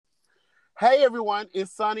Hey everyone,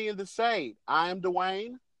 it's Sunny in the Shade. I am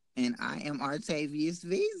Dwayne. And I am Artavius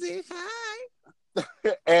Visit. Hi.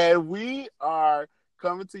 And we are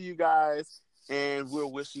coming to you guys and we're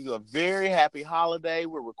wishing you a very happy holiday.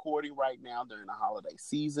 We're recording right now during the holiday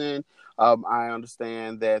season. I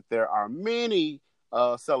understand that there are many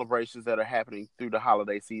celebrations that are happening through the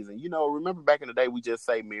holiday season. Remember back in the day, we just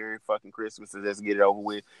say Merry fucking Christmas and just get it over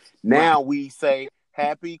with. Right. Now we say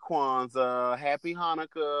Happy Kwanzaa, Happy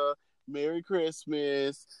Hanukkah, Merry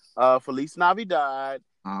Christmas, Feliz Navidad.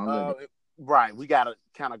 All of Uh, it. right, we got to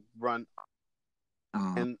kind of run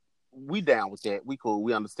Um, and we down with that. We cool.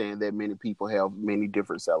 We understand that many people have many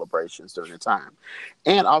different celebrations during the time.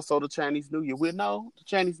 And also the Chinese New Year. We know the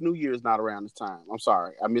Chinese New Year is not around this time. I'm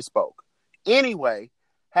sorry. I misspoke. Anyway,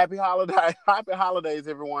 happy holiday. Happy holidays,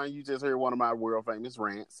 everyone. You just heard one of my world famous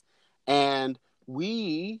rants. And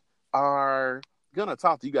we are gonna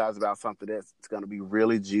talk to you guys about something that's gonna be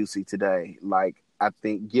really juicy today. Like I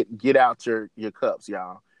think get out your cups,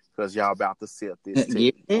 y'all, because y'all about to sip this get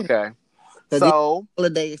tea. it. Okay. Because it's So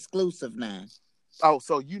holiday exclusive now.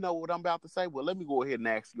 so you know what I'm about to say? Well, let me go ahead and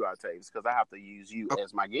ask you, Octavius, because I have to use you Oh,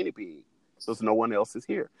 as my guinea pig since no one else is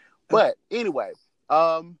here. okay. But anyway,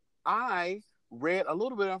 I read a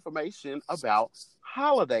little bit of information about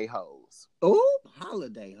holiday hoes. Oh,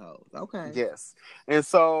 holiday hoes. Okay. Yes. And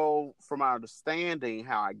so, from my understanding,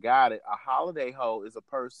 how I got it, a holiday hoe is a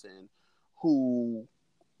person who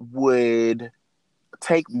would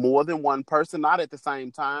take more than one person, not at the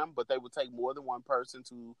same time, but they would take more than one person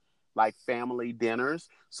to like family dinners.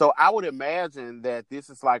 So I would imagine that this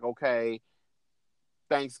is like, okay,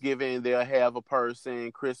 Thanksgiving they'll have a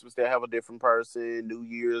person, Christmas they'll have a different person, New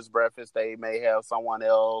Year's breakfast they may have someone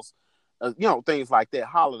else, things like that.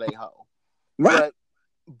 Holiday hoe, Right.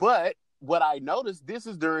 but what I noticed, this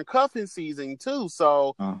is during cuffing season too,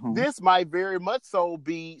 so Uh-huh. this might very much so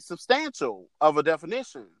be substantial of a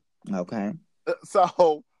definition. Okay.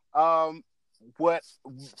 So, what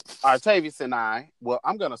Artavius and well,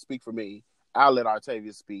 I'm gonna speak for me. I'll let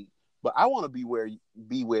Artavius speak, but I want to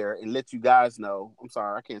beware, and let you guys know. I'm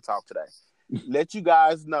sorry, I can't talk today. Let you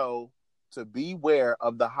guys know to beware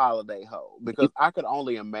of the holiday hoe because I could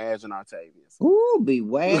only imagine Artavius Ooh,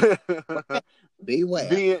 beware. Beware.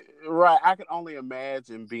 being right. I could only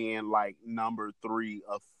imagine being like number three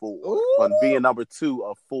of four, or Ooh. being number two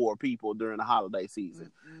of four people during the holiday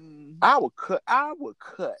season. Mm-mm. I would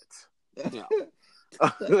cut. You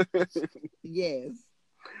know. Yes.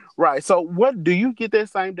 Right. So, what do you get that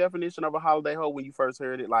same definition of a holiday hoe when you first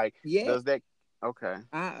heard it? Like, Yeah. does that? Okay.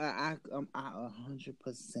 I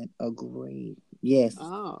 100% agree. Yes.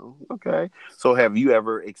 Oh, okay. So, have you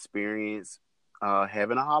ever experienced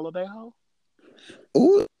having a holiday hoe?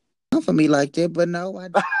 Ooh, not for me like that, but no, I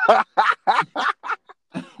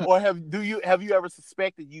Or have you ever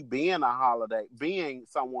suspected you being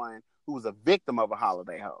someone who was a victim of a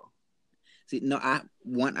holiday hoe? see. No, I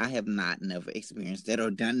have not never experienced that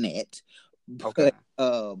or done that, Okay.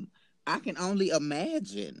 but I can only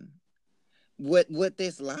imagine what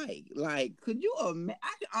that's like. Like, could you?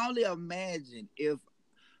 I can only imagine if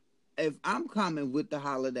I'm coming with the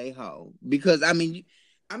holiday hoe because I mean,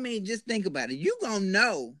 just think about it. You gonna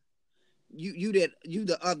know you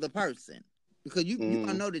the other person because you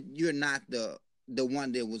gonna Mm. know that you're not the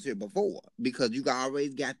one that was here before because you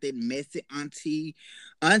always got that messy auntie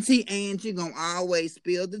Angie gonna always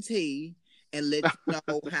spill the tea and let you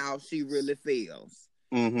know how she really feels.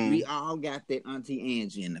 We Mm-hmm. all got that auntie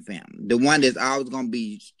Angie in the family, the one that's always gonna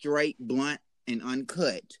be straight, blunt, and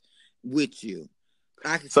uncut with you.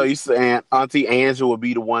 I can So see. you saying Auntie Angela would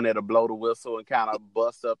be the one that'll blow the whistle and kind of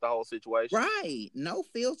bust up the whole situation? Right. No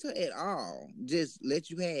filter at all. Just let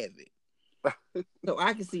you have it. So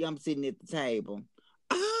I can see I'm sitting at the table.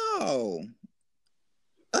 Oh,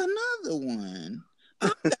 another one.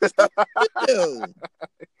 Oh, that's so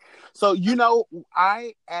cute. So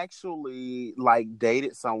I actually like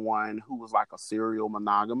dated someone who was like a serial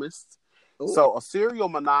monogamist. Oh, So a serial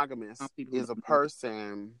some monogamist people is a don't know that.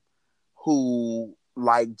 person who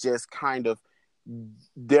like just kind of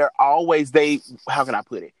they're always they how can I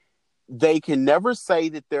put it? They can never say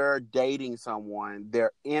that they're dating someone.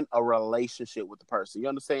 They're in a relationship with the person. You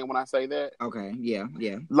understand when I say that? Okay, yeah,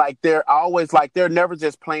 yeah. Like they're always like they're never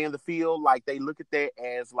just playing the field. Like they look at that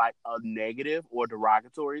as like a negative or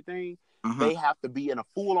derogatory thing. Uh-huh. They have to be in a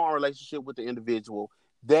full on relationship with the individual.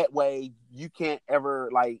 That way you can't ever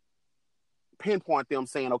like pinpoint them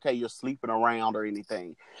saying, okay, you're sleeping around or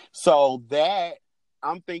anything. So that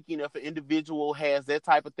I'm thinking if an individual has that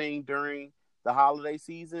type of thing during the holiday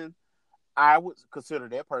season, I would consider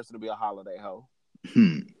that person to be a holiday hoe.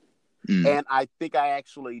 Hmm. Mm. And I think I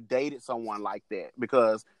actually dated someone like that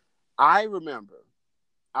because I remember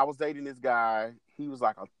I was dating this guy. He was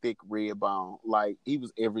like a thick red bone. Like, he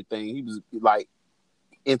was everything. He was like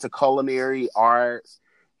into culinary arts.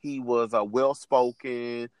 He was a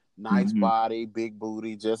well-spoken, nice Mm-hmm. body, big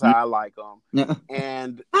booty, just how I like him, Yeah.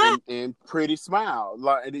 and pretty smile.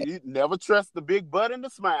 Like, you never trust the big butt and the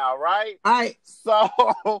smile, right? I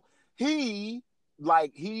So he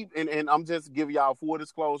and I'm just giving y'all full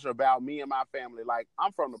disclosure about me and my family. Like,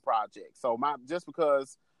 I'm from the project, so just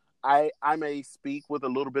because I may speak with a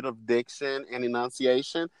little bit of diction and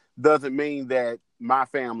enunciation doesn't mean that my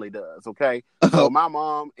family does. Okay, so oh, my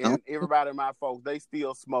mom oh. and everybody in my folks, they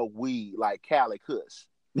still smoke weed like Cali Kush,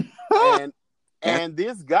 and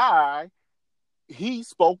this guy, he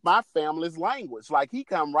spoke my family's language. Like, he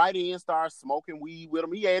come right in, start smoking weed with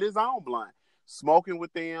them. He had his own blunt, smoking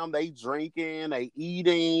with them. They drinking, they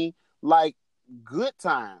eating, like, good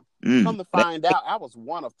time. Come to find out, I was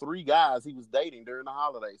one of 3 guys he was dating during the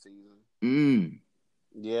holiday season.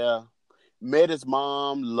 Yeah, met his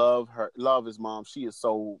mom, love his mom. She is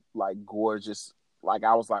so, like, gorgeous. Like,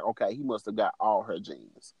 I was like, okay, he must have got all her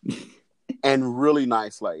genes. And really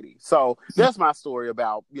nice lady. So that's my story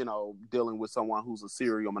about, dealing with someone who's a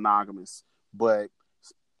serial monogamous, but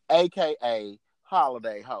AKA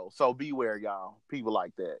holiday hoe. So beware, y'all. People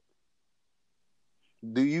like that.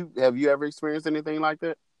 Have you ever experienced anything like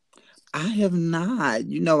that? I have not.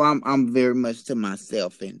 I'm very much to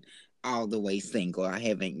myself and all the way single. I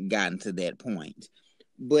haven't gotten to that point.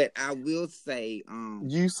 But I will say,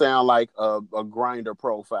 You sound like a Grindr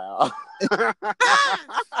profile.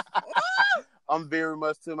 I'm very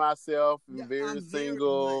much to myself and very I'm very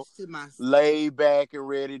single, much to myself. laid back and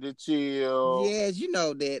ready to chill. Yes, you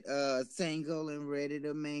know that single and ready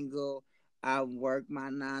to mingle. I work my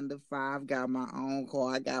 9 to 5, got my own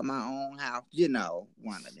car, I got my own house.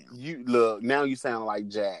 One of them. You look now. You sound like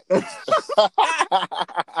Jack. But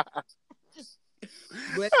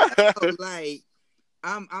like,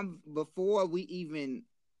 I'm before we even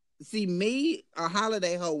see me, a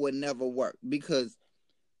holiday hoe would never work because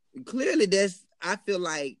clearly I feel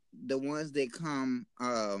like the ones that come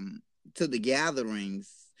to the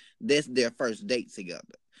gatherings, that's their first date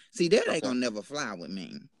together. See, that ain't gonna never fly with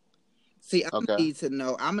me. See, I'm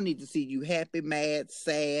gonna need to see you happy, mad,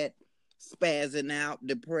 sad, spazzing out,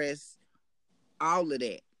 depressed, all of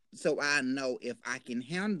that. So I know if I can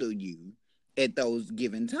handle you at those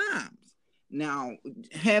given times. Now,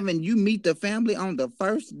 having you meet the family on the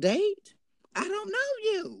first date, I don't know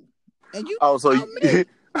you. And you know me.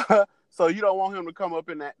 So you don't want him to come up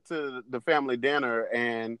to the family dinner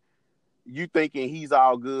and you thinking he's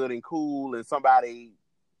all good and cool and somebody,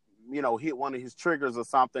 hit one of his triggers or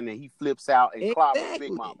something and he flips out and clobbers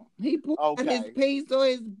Big Mama. He put his piece or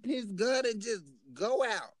his gut and just go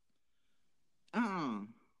out.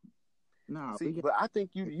 No. See, but I think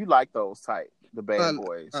you like those type, the bad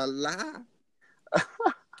boys. A lie.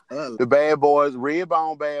 The bad boys, red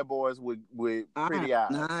bone bad boys with pretty eyes.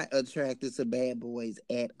 I'm not attracted to bad boys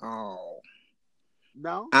at all.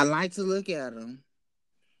 No, I like to look at them.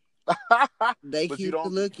 They cute to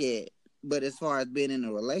look at, but as far as being in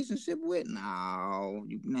a relationship with, no,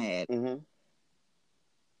 you mad. You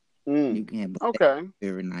can't. Okay,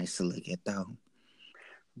 very nice to look at though.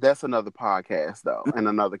 That's another podcast though, and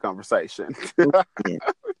another conversation.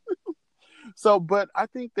 So, but I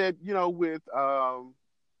think that with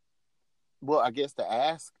well, I guess to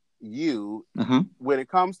ask you, when it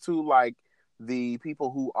comes to like the people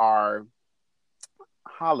who are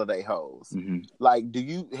holiday hoes, like,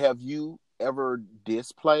 have you ever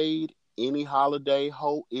displayed any holiday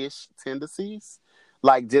hoe-ish tendencies?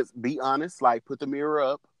 Like, just be honest, like, put the mirror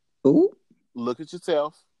up. Ooh. Look at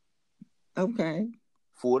yourself. Okay.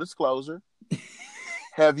 Full disclosure.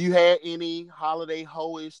 Have you had any holiday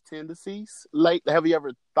hoe-ish tendencies? Like, have you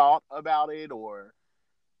ever thought about it or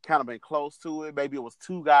kind of been close to it? Maybe it was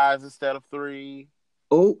 2 guys instead of 3.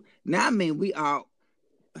 Oh, now I mean we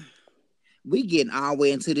getting all the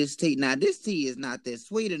way into this tea. Now this tea is not that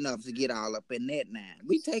sweet enough to get all up in that now.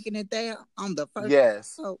 We taking it there on the first.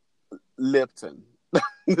 Yes. Lipton.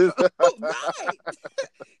 Right.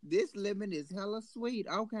 This lemon is hella sweet.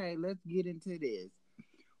 Okay, let's get into this.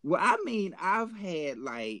 Well, I mean, I've had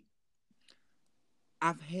my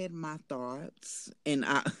thoughts, and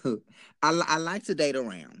I like to date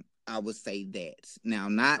around. I would say that. Now,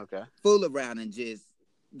 not fool around and just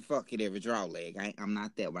fuck it every draw leg. I'm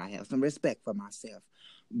not that way. I have some respect for myself.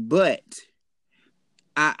 But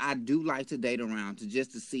I do like to date around to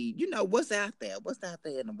see, what's out there. What's out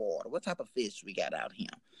there in the water? What type of fish we got out here?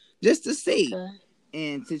 Just to see. Okay.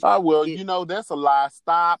 And to that's a lie.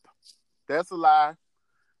 Stop. That's a lie.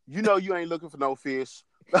 You ain't looking for no fish.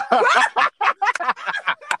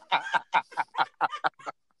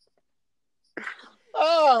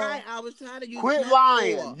 tired of using Quit my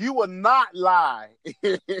lying. store. You will not lie.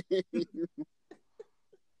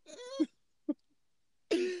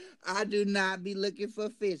 I do not be looking for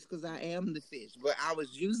fish because I am the fish. But I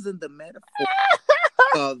was using the metaphor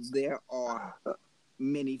of there are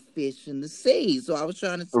many fish in the sea. So I was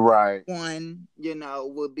trying to see Right. one,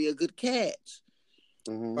 would be a good catch.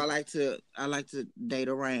 Mm-hmm. I like to date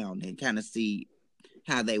around and kind of see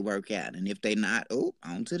how they work out. And if they not,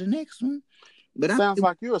 on to the next one. But Sounds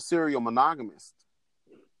like you're a serial monogamist.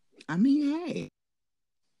 I mean, hey,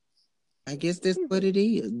 I guess that's what it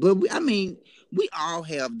is. But we all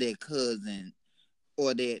have that cousin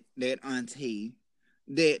or that auntie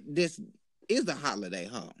that this is a holiday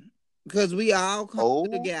home because we all come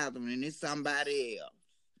to the gathering and it's somebody else.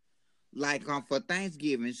 Like for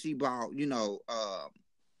Thanksgiving, she bought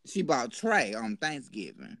Trey on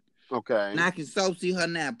Thanksgiving. Okay. And I can so see her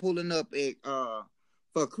now pulling up at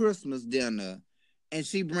for Christmas dinner, and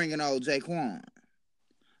she bringing old Jaquan.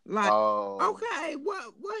 Like, okay, what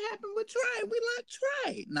happened with Trey? We like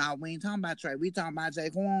Trey. No, we ain't talking about Trey. We talking about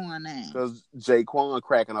Jaquan now. Because Jaquan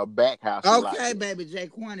cracking her back how she okay, baby,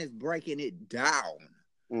 Jaquan is breaking it down.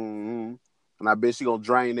 Mm-hmm. And I bet she gonna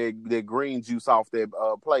drain that green juice off that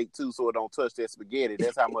plate too, so it don't touch that spaghetti.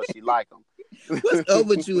 That's how much she like them. What's up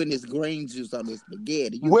with you and this green juice on this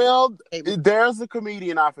spaghetti? There's a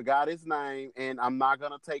comedian, I forgot his name, and I'm not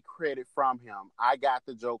gonna take credit from him. I got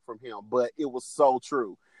the joke from him, but it was so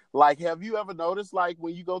true. Like, have you ever noticed, like,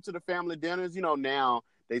 when you go to the family dinners, now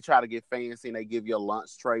they try to get fancy and they give you a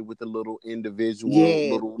lunch tray with a little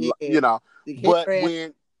individual But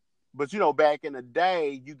back in the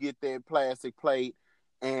day, you get that plastic plate,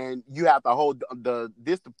 and you have to hold the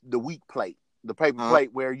weak plate, the paper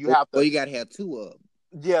plate, where you have to. Well, you gotta have two of them.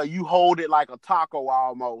 Yeah, you hold it like a taco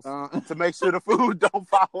almost to make sure the food don't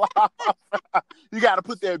fall off. You got to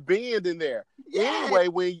put that bend in there. Yeah.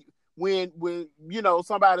 Anyway, when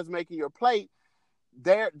somebody's making your plate,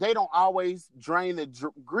 they don't always drain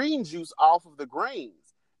the green juice off of the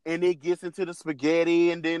greens, and it gets into the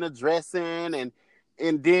spaghetti and then the dressing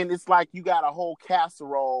and then it's like you got a whole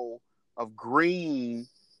casserole of green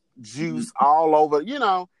juice all over,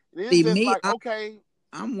 It's okay.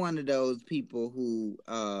 I'm one of those people who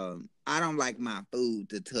I don't like my food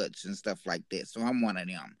to touch and stuff like that. So I'm one of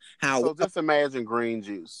them. So just imagine green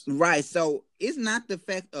juice. Right. So it's not the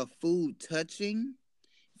fact of food touching.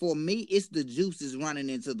 For me, it's the juices running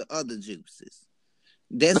into the other juices.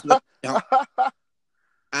 That's what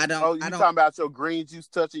I don't. Oh, you talking about your green juice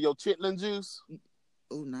touching your chitlin juice?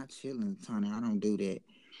 Oh, not chilling, Tony. I don't do that.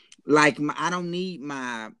 Like, I don't need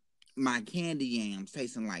my candy yams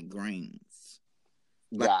tasting like greens.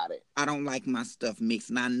 Got it. I don't like my stuff mixed,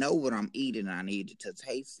 and I know what I'm eating. I need it to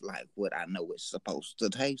taste like what I know it's supposed to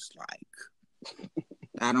taste like.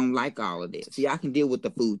 I don't like all of that. See, I can deal with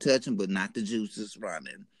the food touching, but not the juices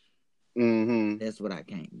running. Mm-hmm. That's what I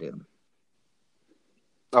can't do.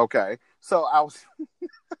 Okay, so I was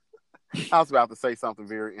about to say something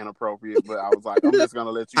very inappropriate, but I was like, I'm just gonna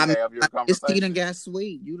let you have your conversation. This tea done got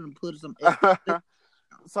sweet. You done put some.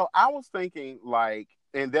 So I was thinking, like,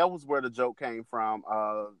 and that was where the joke came from.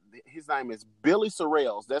 His name is Billy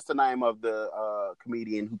Sorrells. That's the name of the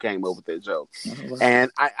comedian who came up with that joke. Oh, wow.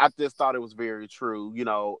 And I just thought it was very true.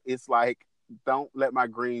 It's like, don't let my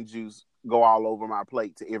green juice go all over my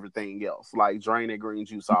plate to everything else. Like, drain that green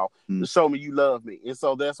juice off to show me you love me. And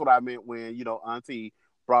so that's what I meant when, Auntie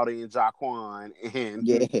brought in Jaquan and,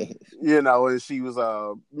 and she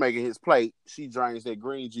was making his plate. She drains that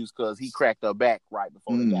green juice because he cracked her back right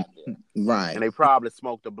before they got there. Right. And they probably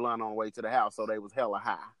smoked a blunt on the way to the house, so they was hella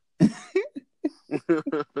high.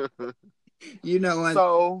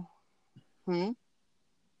 So,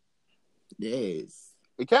 yes.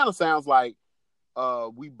 It kind of sounds like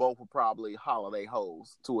we both were probably holiday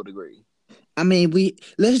hoes to a degree. I mean,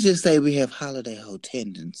 let's just say we have holiday hoe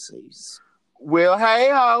tendencies. Well,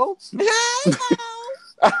 hey ho. Hey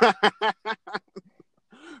ho.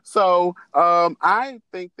 So, I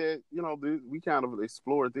think that, we kind of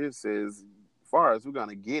explored this as far as we're going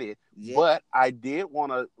to get it. Yeah. But I did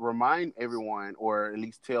want to remind everyone, or at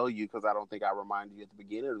least tell you, because I don't think I reminded you at the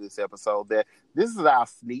beginning of this episode, that this is our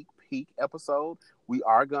sneak peek episode. We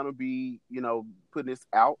are going to be, putting this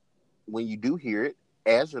out when you do hear it,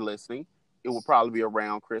 as you're listening. It will probably be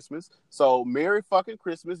around Christmas. So, Merry fucking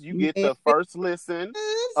Christmas. You get the first listen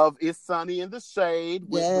of It's Sunny in the Shade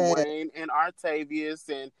with Dwayne and Artavius.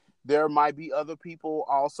 And there might be other people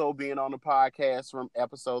also being on the podcast from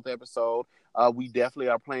episode to episode. We definitely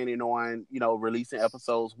are planning on, releasing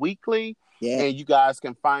episodes weekly. Yeah. And you guys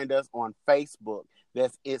can find us on Facebook.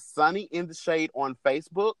 That's It's Sunny in the Shade on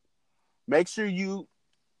Facebook. Make sure you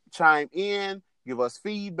chime in. Give us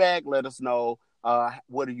feedback. Let us know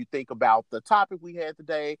what do you think about the topic we had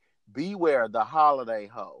today. Beware the holiday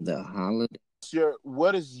hoe. The holiday.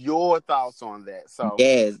 What is your thoughts on that? So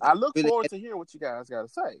Yes, I look really, forward to hearing what you guys got to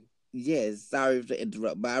say. yes. Sorry to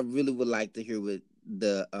interrupt, but I really would like to hear what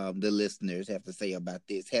the listeners have to say about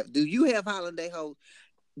this. Do you have holiday hoe?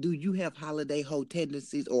 Do you have holiday hoe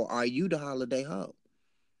tendencies, or are you the holiday hoe?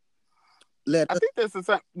 Let I us. think that's the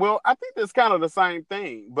same. Well, I think that's kind of the same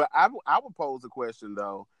thing. But I would pose a question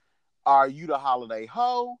though: are you the holiday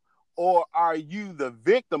hoe, or are you the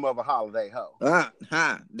victim of a holiday hoe?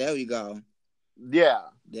 There you go. Yeah.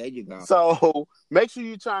 There you go. So make sure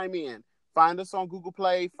you chime in. Find us on Google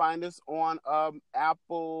Play. Find us on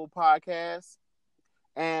Apple Podcasts,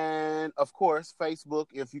 and of course Facebook.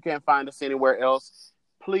 If you can't find us anywhere else,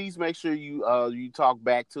 please make sure you talk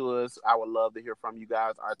back to us. I would love to hear from you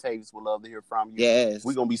guys. Artavius would love to hear from you. Yes.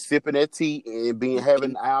 We're gonna be sipping that tea and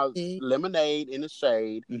having our lemonade in the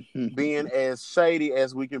shade, being as shady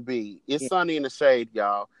as we can be. It's sunny in the shade,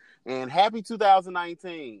 y'all. And happy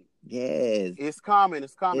 2019. Yes. It's coming.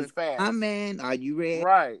 It's coming fast. Coming. Are you ready?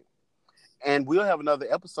 Right. And we'll have another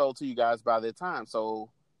episode to you guys by that time.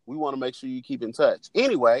 So we want to make sure you keep in touch.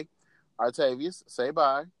 Anyway, Artavius, say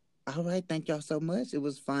bye. All right. Thank y'all so much. It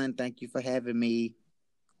was fun. Thank you for having me.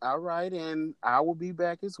 All right. And I will be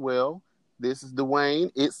back as well. This is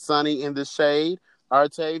Dwayne. It's sunny in the shade.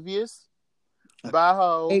 Artavius. Bye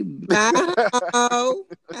ho. Hey, bye ho.